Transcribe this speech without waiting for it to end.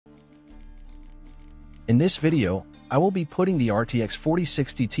In this video, I will be putting the RTX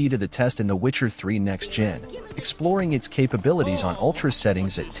 4060 Ti to the test in The Witcher 3 Next Gen, exploring its capabilities on ultra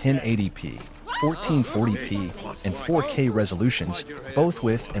settings at 1080p, 1440p, and 4K resolutions, both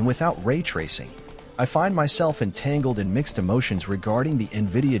with and without ray tracing. I find myself entangled in mixed emotions regarding the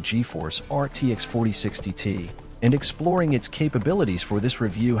NVIDIA GeForce RTX 4060 Ti, and exploring its capabilities for this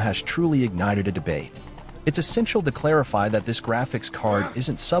review has truly ignited a debate. It's essential to clarify that this graphics card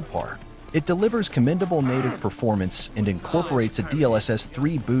isn't subpar. It delivers commendable native performance and incorporates a DLSS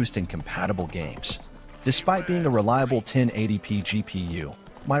 3 boost in compatible games. Despite being a reliable 1080p GPU,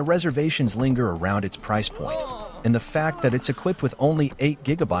 my reservations linger around its price point, and the fact that it's equipped with only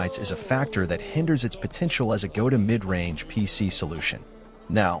 8GB is a factor that hinders its potential as a go-to-mid-range PC solution.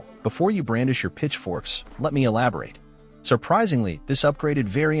 Now, before you brandish your pitchforks, let me elaborate. Surprisingly, this upgraded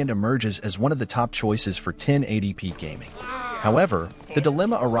variant emerges as one of the top choices for 1080p gaming. However, the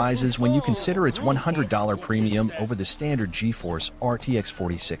dilemma arises when you consider its $100 premium over the standard GeForce RTX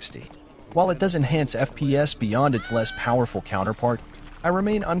 4060. While it does enhance FPS beyond its less powerful counterpart, I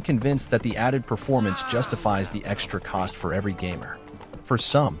remain unconvinced that the added performance justifies the extra cost for every gamer. For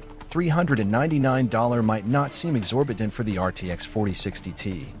some, $399 might not seem exorbitant for the RTX 4060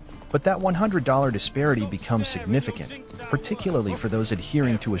 Ti, but that $100 disparity becomes significant, particularly for those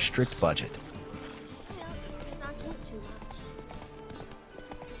adhering to a strict budget.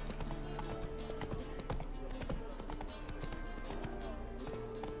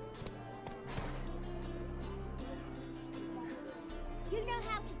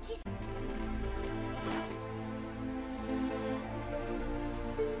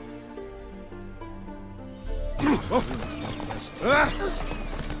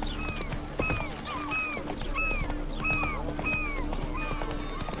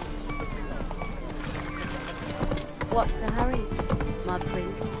 What's the hurry, my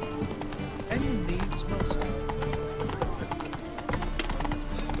prince? Any needs must.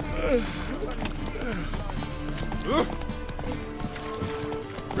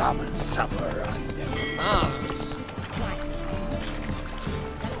 Ramen supper on Mars.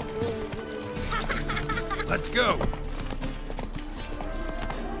 Let's go.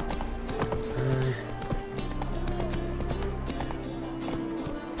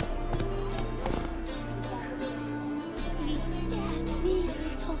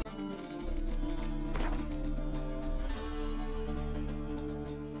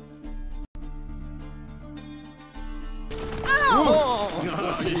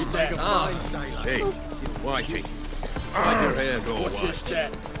 Hey, Whitey, why'd your hair go Watch white? your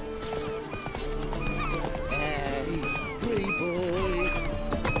step. Hey, pretty boy.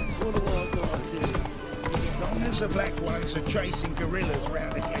 What do I gotta do? Long as the black ones are chasing gorillas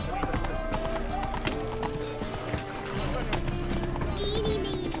round again. Eeny,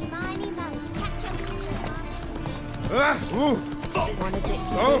 meeny, miny, moe, catch a picture. Wanna dip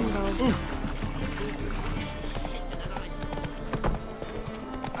the tingle?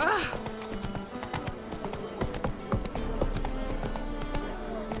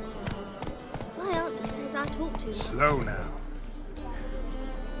 My auntie says I talk too much. Slow now.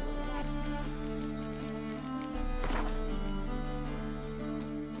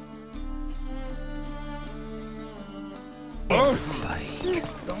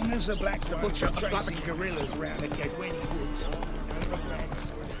 Long as the black ones are chasing gorillas round the Gedwini woods.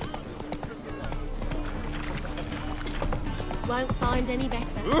 Won't find any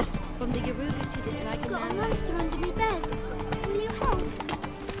better. From the Yoruba to the dragon. Got a monster under me bed. Will you hold?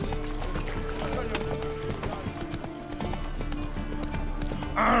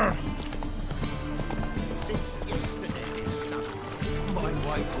 Since yesterday, this stuff. My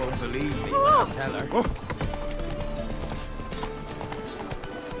wife won't believe me when I tell her.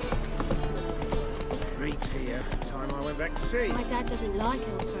 Greeks here. Time I went back to sea. My dad doesn't like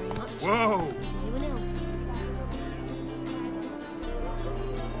elves very much. Whoa! You an elf?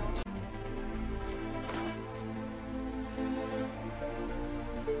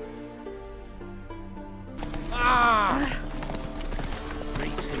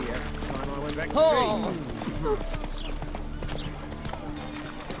 Greeks here. Time I went back to sea.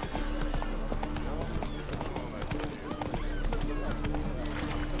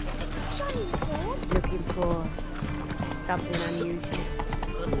 Shiny sword. Looking for something unusual.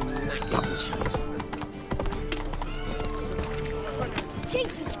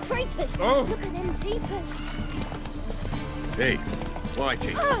 Jeepers creepers. Oh. Look at them peepers. Hey,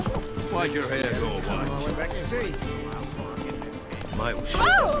 Whitey, why'd your hair go Time I white? went back to sea. My old shit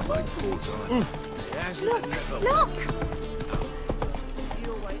doesn't like full time. Look!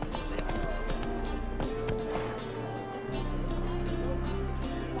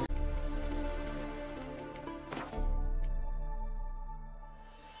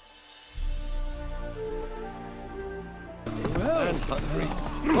 hungry.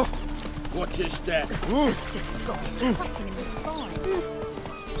 Watch your step. Just toys cracking in the spine.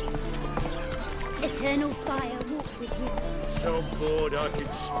 Eternal fire, walk with you. So bored I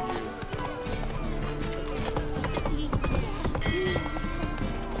could spew.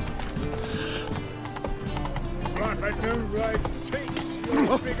 Like a new race teach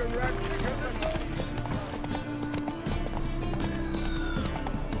you're bigger rat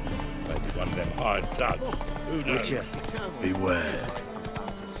maybe one of them hard ducks. Who knows? Beware,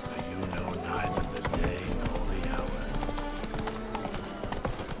 for you know neither the day nor the hour.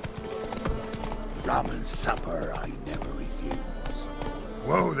 Rum and supper I never refuse.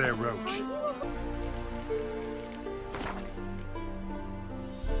 Whoa there, Roach.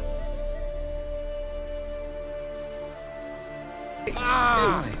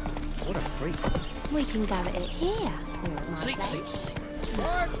 What a freak. We can go at it here. Sleep, sleep, sleep.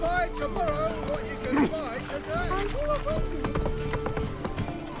 Buy tomorrow what you can buy today. Are you a wizard?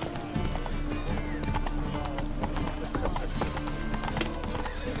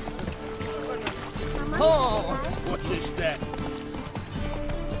 Watch your step.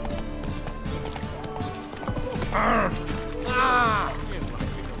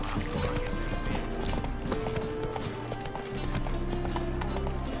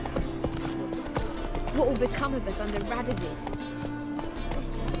 What will become of us under Radovid?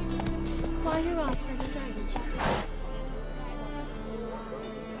 Mister, why are your eyes so strange?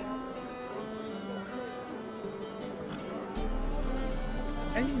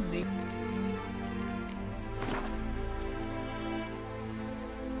 Any need?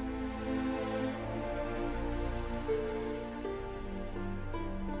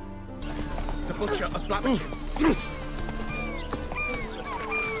 The butcher of Blaviken.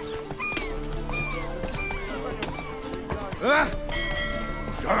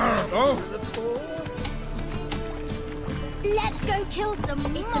 Let's go kill some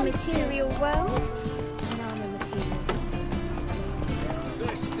monsters. It's a material world. And I'm a material.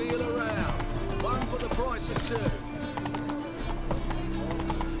 Best deal around. One for the price of two.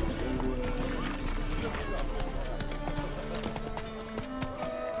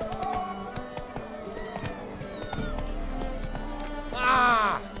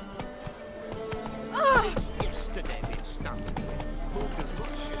 Yesterday been stuck. Moved as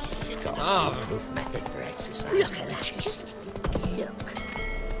much as shit. Got a proof method for exercise. Look at that. Just look.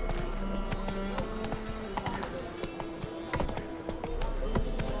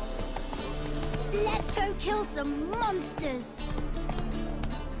 Let's go kill some monsters.